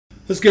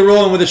Let's get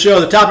rolling with the show.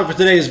 The topic for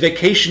today is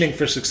vacationing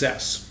for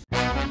success. I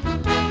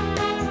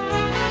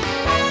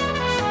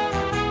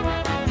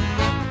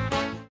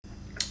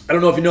don't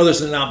know if you know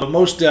this or not, but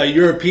most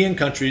European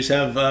countries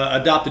have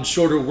adopted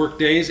shorter work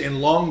days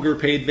and longer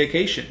paid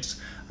vacations.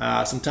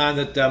 Some time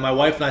that my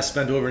wife and I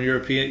spent over in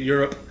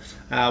Europe.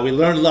 We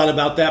learned a lot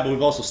about that, but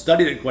we've also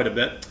studied it quite a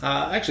bit.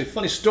 Actually,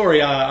 funny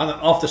story,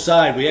 off the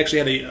side, we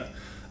actually had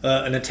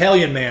an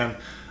Italian man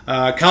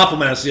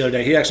compliment us the other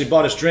day. He actually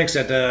bought us drinks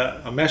at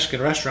a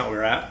Mexican restaurant we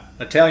were at.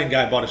 An Italian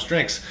guy bought us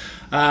drinks.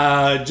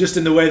 Just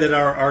in the way that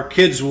our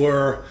kids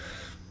were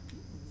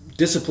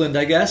disciplined,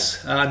 I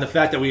guess, and the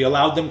fact that we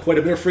allowed them quite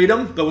a bit of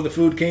freedom, but when the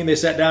food came, they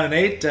sat down and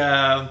ate.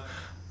 I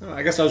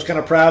guess I was kind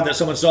of proud that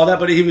someone saw that,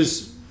 but he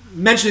was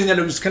mentioning that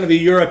it was kind of a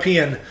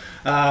European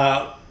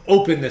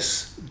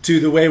openness to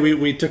the way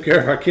we took care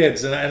of our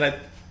kids, and I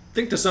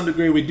think to some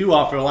degree we do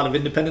offer a lot of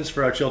independence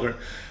for our children,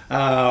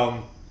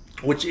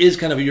 which is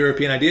kind of a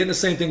European idea, and the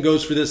same thing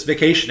goes for this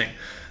vacationing.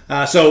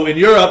 So in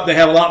Europe, they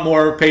have a lot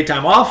more paid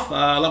time off,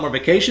 a lot more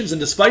vacations, and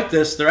despite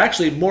this, they're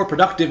actually more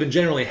productive and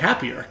generally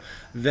happier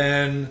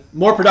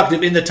more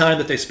productive in the time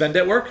that they spend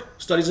at work,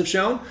 studies have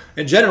shown,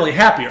 and generally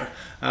happier.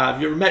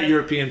 If you ever met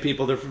European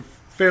people, they're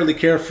fairly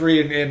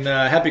carefree and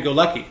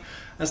happy-go-lucky.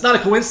 That's not a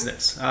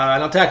coincidence,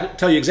 and I'll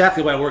tell you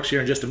exactly why it works here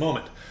in just a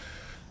moment.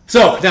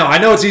 So now, I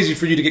know it's easy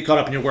for you to get caught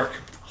up in your work.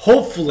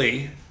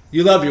 Hopefully,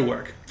 you love your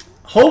work.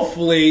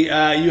 Hopefully,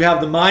 you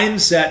have the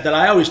mindset that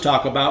I always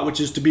talk about,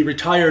 which is to be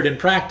retired in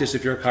practice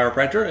if you're a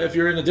chiropractor. If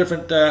you're in a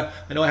different, I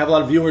know I have a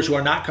lot of viewers who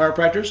are not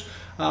chiropractors.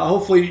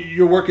 Hopefully,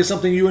 your work is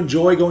something you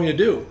enjoy going to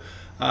do.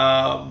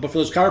 But for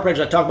those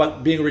chiropractors, I talk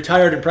about being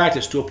retired in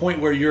practice to a point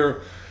where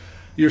you're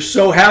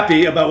so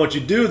happy about what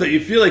you do that you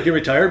feel like you're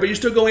retired, but you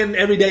still go in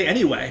every day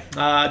anyway.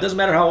 It doesn't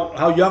matter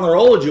how young or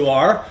old you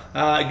are,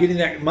 getting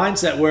that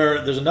mindset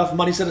where there's enough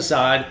money set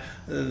aside,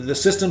 the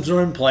systems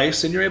are in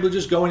place, and you're able to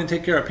just go in and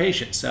take care of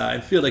patients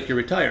and feel like you're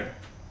retired.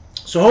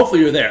 So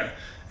hopefully you're there,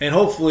 and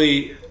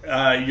hopefully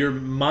your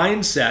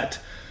mindset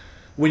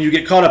when you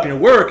get caught up in your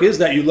work is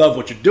that you love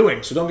what you're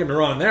doing. So don't get me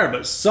wrong there,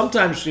 but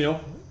sometimes you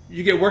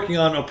get working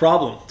on a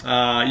problem,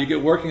 you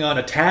get working on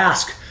a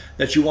task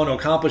that you want to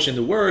accomplish in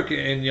the work,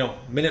 and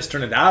minutes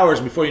turn into hours,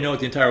 and before you know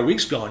it, the entire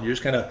week's gone. You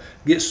just kind of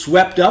get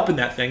swept up in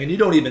that thing, and you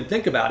don't even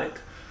think about it.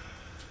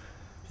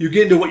 You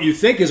get into what you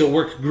think is a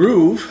work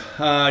groove,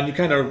 and you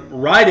kind of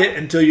ride it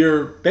until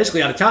you're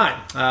basically out of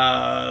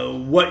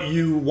time. What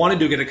you wanted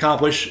to get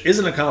accomplished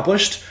isn't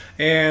accomplished,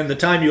 and the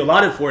time you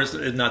allotted for it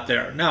is not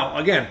there. Now,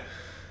 again,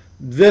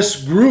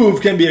 this groove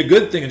can be a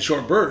good thing in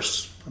short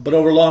bursts, but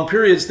over long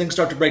periods, things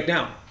start to break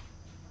down.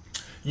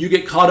 You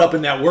get caught up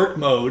in that work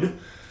mode,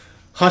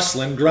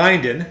 hustling,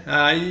 grinding,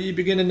 you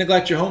begin to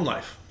neglect your home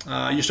life.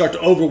 You start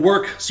to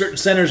overwork certain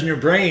centers in your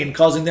brain,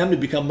 causing them to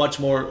become much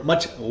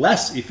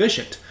less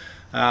efficient.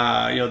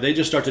 They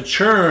just start to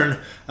churn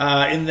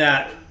in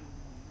that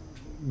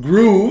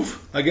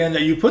groove, again,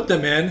 that you put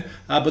them in,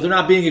 but they're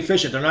not being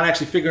efficient. They're not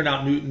actually figuring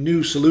out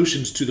new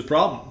solutions to the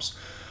problems.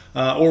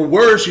 Or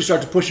worse, you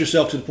start to push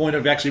yourself to the point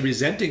of actually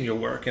resenting your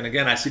work. And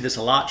again, I see this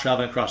a lot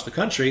traveling across the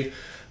country.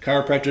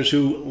 Chiropractors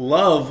who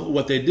love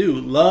what they do,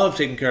 love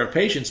taking care of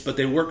patients, but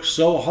they work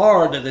so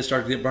hard that they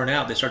start to get burnt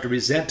out. They start to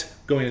resent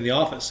going to the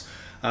office.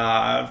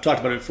 I've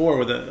talked about it before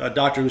with a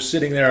doctor who's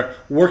sitting there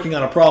working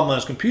on a problem on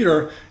his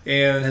computer,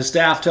 and his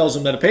staff tells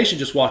him that a patient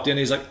just walked in, and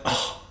he's like,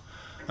 oh,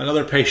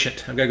 another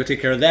patient. I've got to go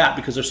take care of that,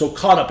 because they're so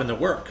caught up in their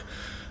work.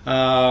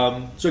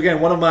 So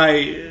again, one of my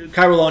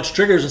ChiroLaunch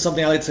triggers, and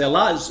something I like to say a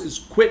lot, is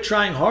quit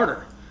trying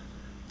harder.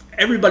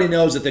 Everybody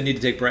knows that they need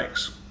to take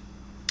breaks.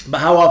 But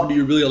how often do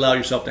you really allow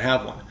yourself to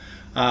have one?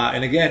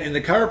 And again, in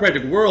the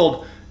chiropractic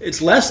world,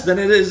 it's less than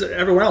it is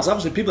everywhere else.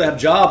 Obviously, people that have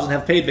jobs and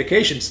have paid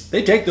vacations,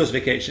 they take those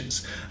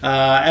vacations.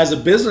 As a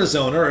business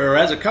owner or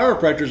as a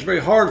chiropractor, it's very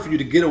hard for you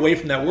to get away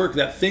from that work,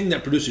 that thing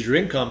that produces your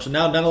income. So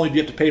now not only do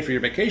you have to pay for your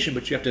vacation,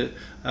 but you have to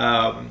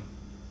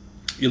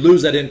you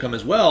lose that income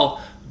as well.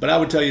 But I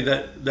would tell you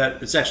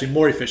that it's actually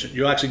more efficient.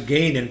 You'll actually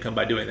gain income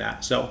by doing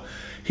that. So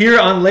here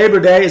on Labor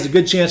Day is a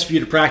good chance for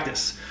you to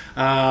practice.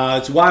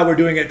 It's why we're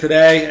doing it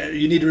today.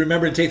 You need to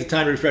remember to take the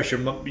time to refresh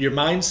your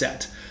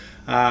mindset.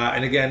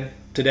 And again,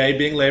 today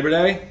being Labor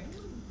Day,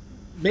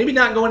 maybe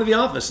not go into the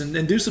office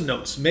and do some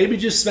notes. Maybe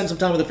just spend some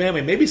time with the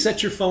family. Maybe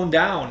set your phone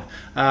down.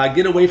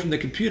 Get away from the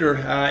computer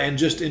and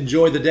just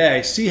enjoy the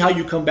day. See how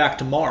you come back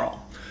tomorrow.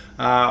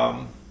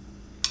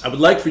 I would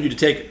like for you to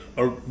take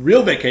a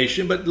real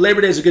vacation, but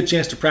Labor Day is a good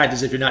chance to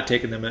practice if you're not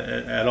taking them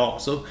at all.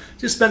 So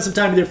just spend some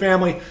time with your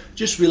family.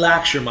 Just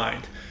relax your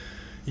mind.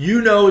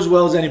 You know as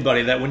well as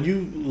anybody that when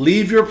you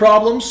leave your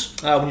problems,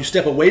 when you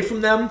step away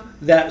from them,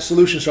 that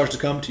solution starts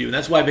to come to you. And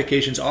that's why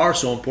vacations are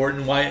so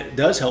important and why it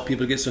does help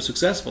people get so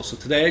successful. So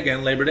today,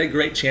 again, Labor Day,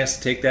 great chance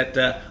to take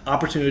that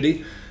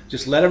opportunity.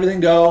 Just let everything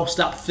go.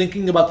 Stop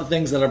thinking about the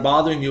things that are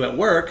bothering you at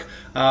work.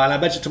 And I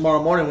bet you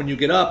tomorrow morning when you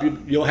get up,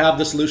 you'll have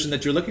the solution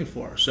that you're looking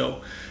for.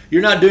 So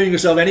you're not doing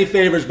yourself any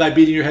favors by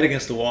beating your head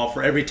against the wall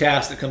for every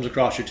task that comes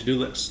across your to-do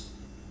list.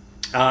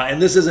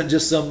 And this isn't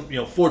just some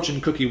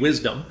fortune cookie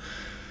wisdom.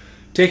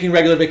 Taking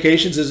regular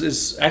vacations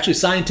is actually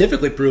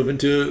scientifically proven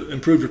to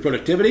improve your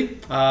productivity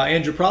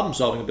and your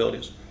problem-solving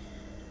abilities.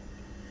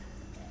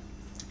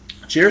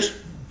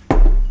 Cheers.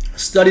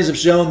 Studies have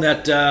shown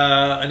that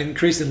an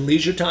increase in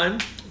leisure time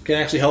can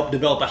actually help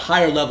develop a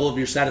higher level of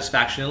your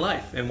satisfaction in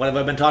life. And what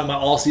I've been talking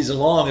about all season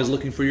long is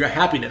looking for your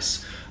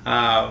happiness.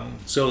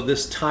 So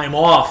this time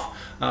off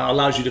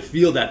allows you to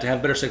feel that, to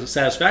have better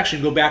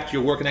satisfaction, go back to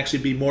your work and actually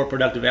be more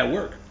productive at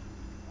work.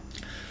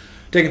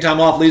 Taking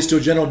time off leads to a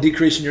general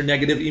decrease in your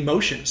negative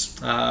emotions.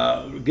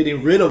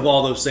 Getting rid of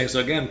all those things. So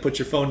again, put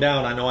your phone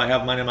down. I know I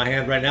have mine in my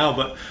hand right now,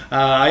 but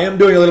I am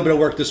doing a little bit of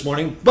work this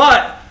morning.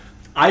 But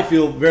I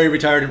feel very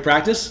retired in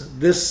practice.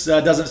 This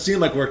doesn't seem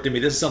like work to me.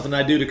 This is something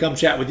I do to come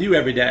chat with you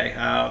every day.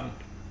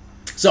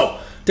 So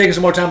taking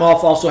some more time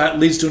off also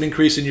leads to an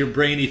increase in your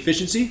brain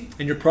efficiency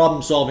and your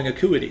problem-solving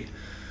acuity.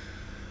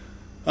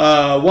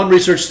 One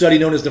research study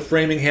known as the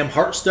Framingham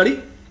Heart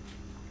Study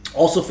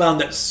also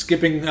found that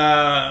skipping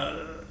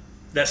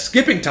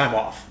time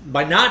off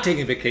by not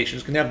taking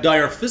vacations can have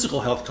dire physical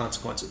health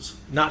consequences,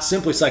 not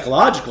simply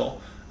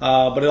psychological,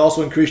 but it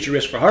also increased your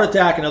risk for heart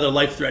attack and other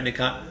life-threatening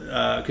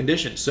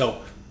conditions.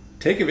 So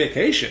take a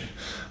vacation,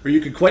 or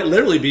you could quite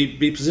literally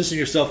be positioning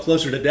yourself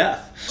closer to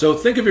death. So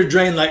think of your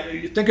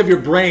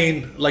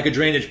brain like a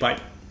drainage pipe.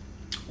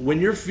 When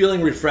you're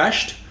feeling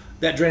refreshed,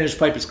 that drainage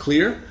pipe is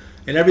clear,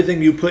 and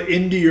everything you put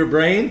into your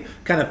brain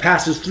kind of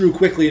passes through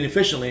quickly and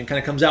efficiently and kind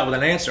of comes out with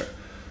an answer.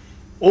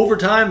 Over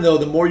time, though,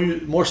 the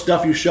more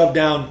stuff you shove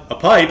down a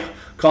pipe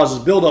causes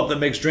buildup that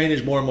makes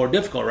drainage more and more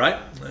difficult, right?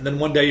 And then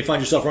one day you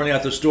find yourself running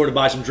out to the store to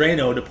buy some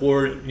Drano to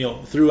pour,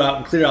 throughout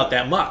and clear out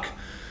that muck.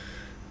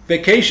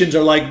 Vacations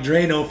are like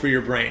Drano for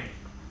your brain.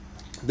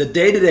 The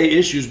day-to-day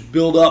issues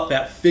build up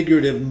that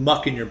figurative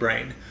muck in your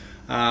brain.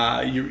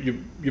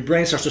 Your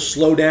brain starts to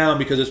slow down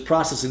because it's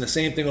processing the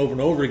same thing over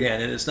and over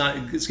again, and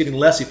it's getting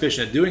less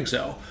efficient at doing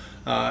so.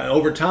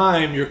 Over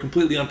time, you're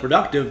completely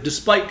unproductive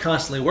despite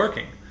constantly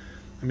working.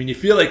 I mean, you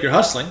feel like you're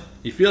hustling,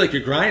 you feel like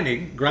you're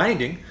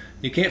grinding,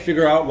 you can't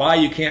figure out why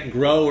you can't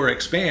grow or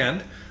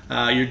expand.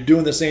 You're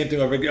doing the same thing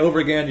over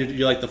again.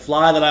 You're like the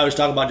fly that I always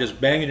talk about, just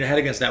banging your head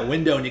against that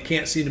window, and you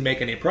can't seem to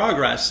make any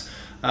progress.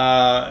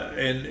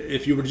 And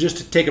if you were just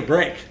to take a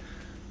break,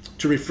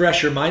 to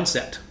refresh your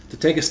mindset, to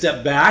take a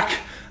step back,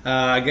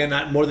 again,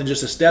 not more than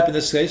just a step in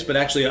this case, but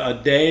actually a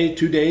day,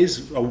 2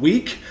 days, a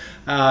week,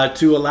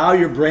 to allow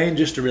your brain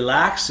just to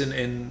relax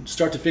and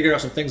start to figure out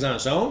some things on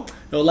its own,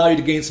 it'll allow you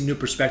to gain some new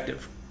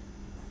perspective.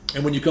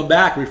 And when you come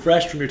back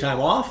refreshed from your time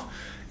off,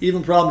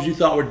 even problems you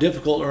thought were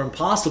difficult or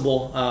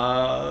impossible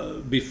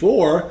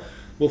before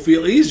will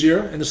feel easier,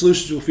 and the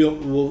solutions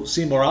will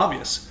seem more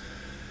obvious.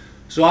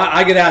 So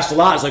I get asked a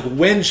lot, it's like,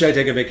 when should I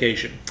take a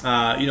vacation?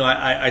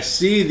 I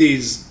see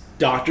these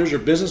doctors or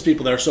business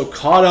people that are so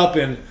caught up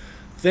in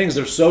things,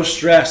 they're so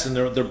stressed and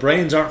their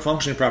brains aren't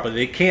functioning properly.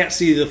 They can't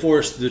see the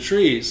forest through the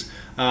trees.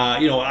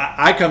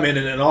 I come in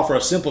and offer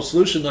a simple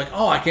solution like,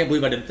 oh, I can't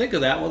believe I didn't think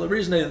of that. Well, the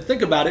reason they didn't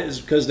think about it is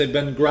because they've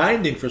been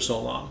grinding for so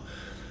long.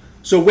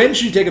 So when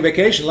should you take a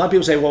vacation? A lot of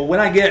people say, well, when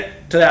I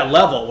get to that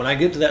level, when I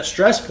get to that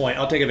stress point,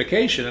 I'll take a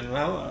vacation. And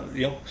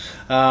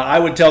I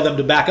would tell them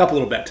to back up a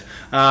little bit.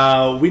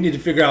 We need to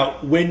figure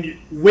out when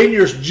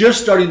you're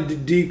just starting to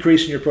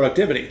decrease in your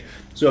productivity.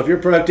 So if your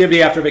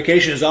productivity after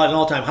vacation is at an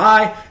all-time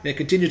high and it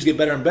continues to get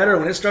better and better,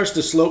 when it starts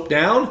to slope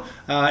down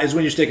is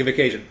when you should take a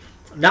vacation.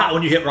 Not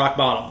when you hit rock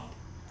bottom.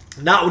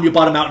 Not when you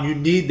bottom out and you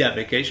need that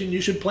vacation. You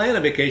should plan a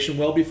vacation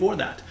well before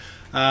that.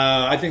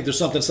 I think there's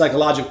something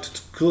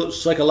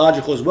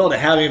psychological as well to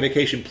having a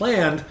vacation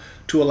planned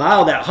to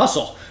allow that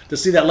hustle, to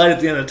see that light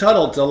at the end of the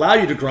tunnel, to allow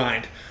you to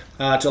grind,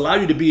 to allow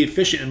you to be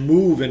efficient and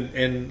move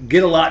and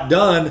get a lot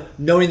done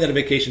knowing that a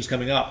vacation's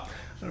coming up.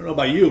 I don't know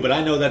about you, but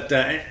I know that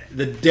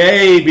the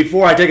day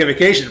before I take a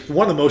vacation, it's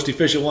one of the most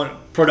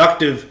efficient,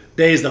 productive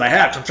days that I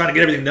have. So I'm trying to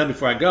get everything done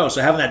before I go.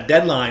 So having that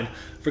deadline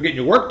for getting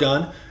your work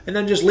done and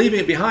then just leaving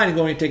it behind and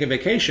going to take a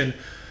vacation,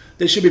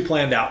 they should be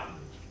planned out.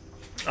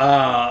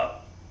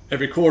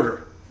 Every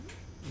quarter,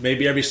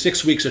 maybe every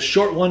 6 weeks a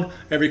short one,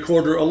 every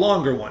quarter a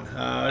longer one,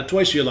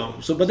 twice a year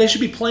long. But they should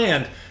be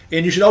planned,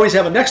 and you should always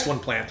have a next one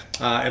planned,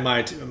 in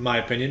my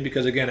opinion,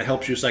 because again, it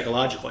helps you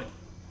psychologically.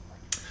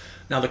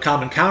 Now, the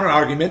common counter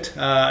argument,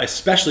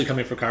 especially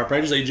coming from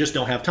chiropractors, is that you just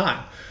don't have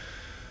time.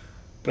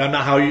 But I'm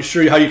not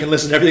sure how you can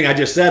listen to everything I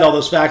just said, all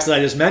those facts that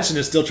I just mentioned,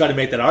 and still try to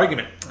make that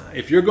argument.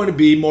 If you're going to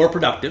be more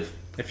productive,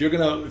 if you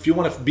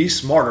want to be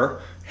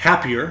smarter,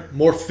 happier,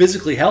 more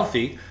physically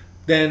healthy,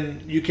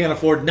 then you can't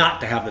afford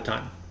not to have the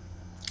time.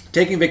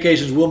 Taking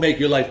vacations will make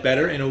your life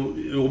better, and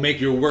it will make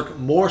your work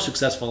more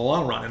successful in the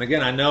long run. And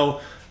again, I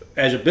know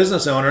as a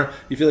business owner,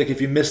 you feel like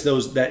if you miss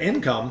that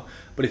income,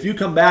 but if you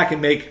come back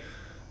and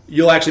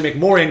you'll actually make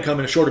more income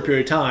in a shorter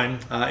period of time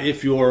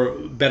if you're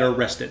better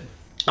rested.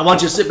 I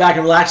want you to sit back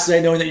and relax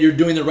today knowing that you're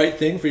doing the right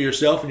thing for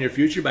yourself and your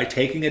future by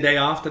taking a day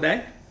off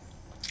today.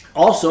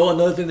 Also,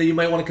 another thing that you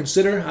might want to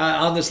consider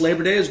on this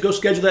Labor Day is go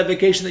schedule that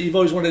vacation that you've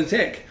always wanted to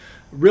take.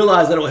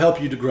 Realize that it will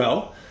help you to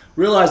grow.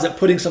 realize that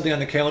putting something on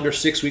the calendar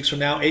 6 weeks from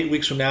now, 8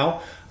 weeks from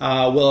now,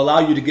 will allow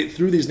you to get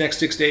through these next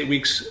 6 to 8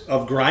 weeks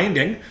of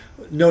grinding,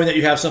 knowing that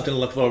you have something to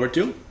look forward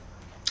to.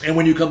 And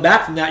when you come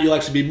back from that, you'll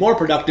actually be more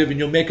productive and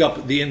you'll make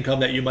up the income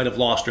that you might have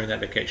lost during that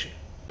vacation.